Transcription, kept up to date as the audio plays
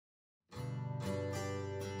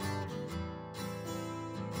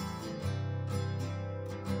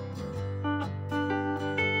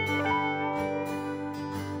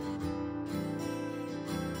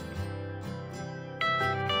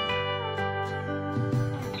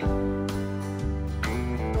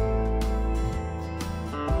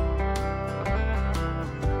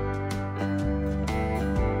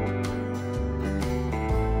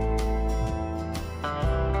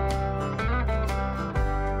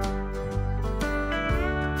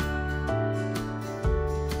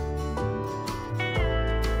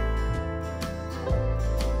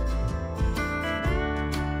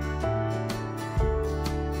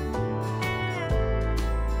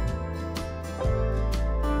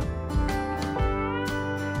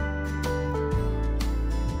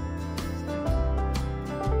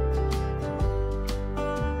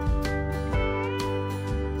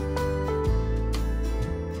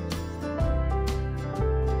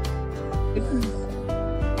Oh,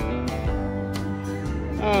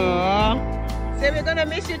 say we're gonna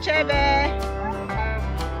miss you, Chebe.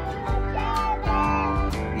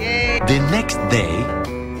 Yay. The next day,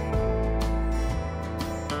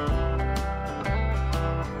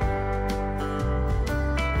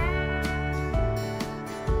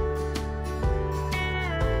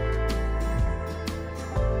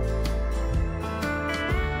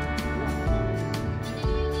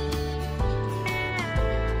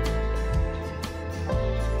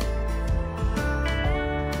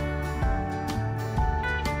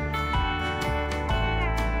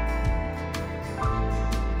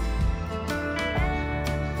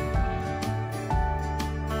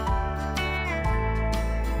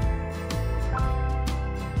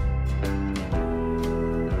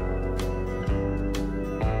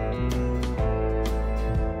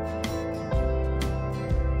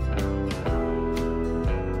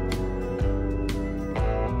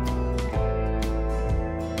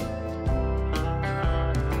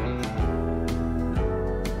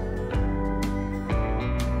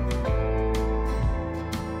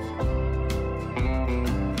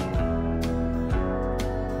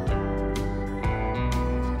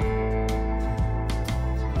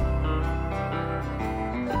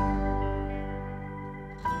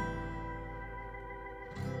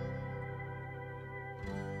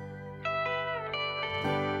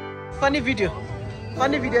 Funny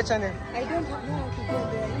video channel. I don't know how to go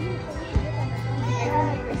there. I don't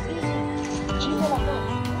know. It's easy.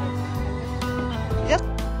 Yes.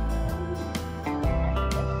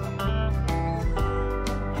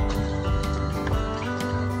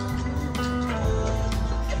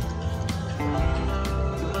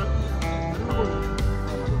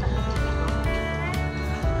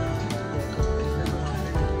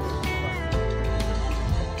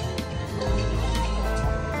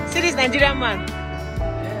 See this Nigerian man.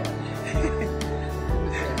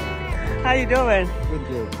 How you doing?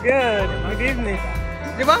 Good. Good. Good evening.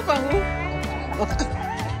 The one for who?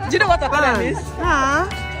 Do you know what I is?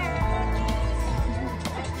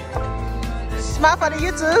 Smile for the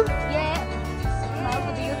YouTube? Yeah. Smile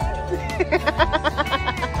for the YouTube.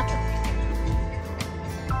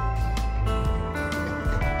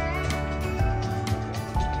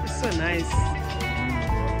 It's so nice.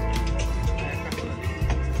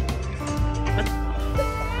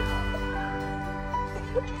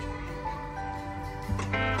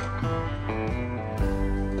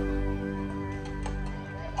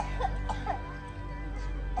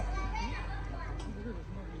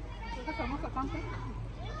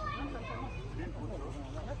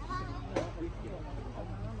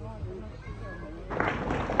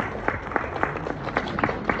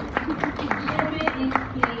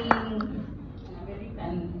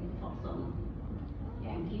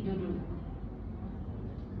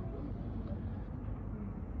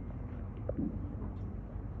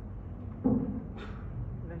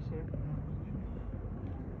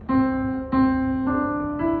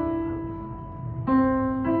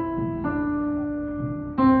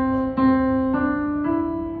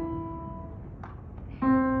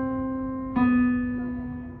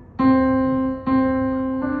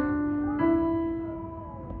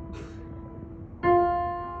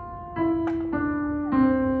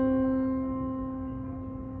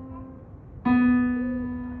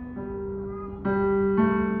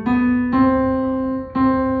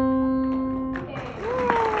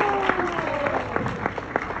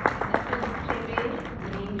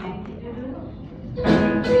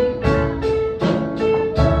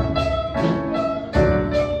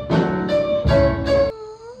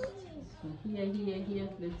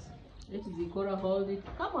 Let Zikora hold it.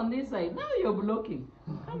 Come on this side. Now you're blocking.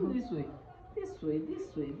 Come this way. This way,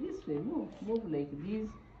 this way, this way. Move like this.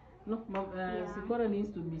 No, Zikora needs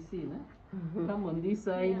to be seen. Come on this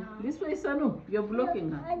side. This way, Sanu. You're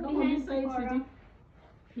blocking her. Come on this side, Sweetie.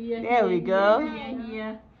 Here. There we go.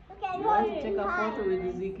 Here. You want to take a photo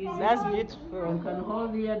with Ziki? That's beautiful. You can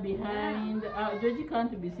hold here behind. Georgie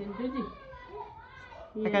can't be seen.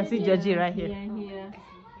 Georgie. I can see Georgie right here. Here.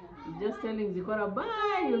 Just telling Zikora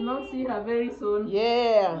bye. You'll not see her very soon.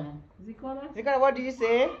 Yeah. Zikora, Zikora, what do you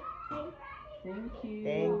say? thank you.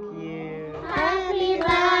 Thank you. Happy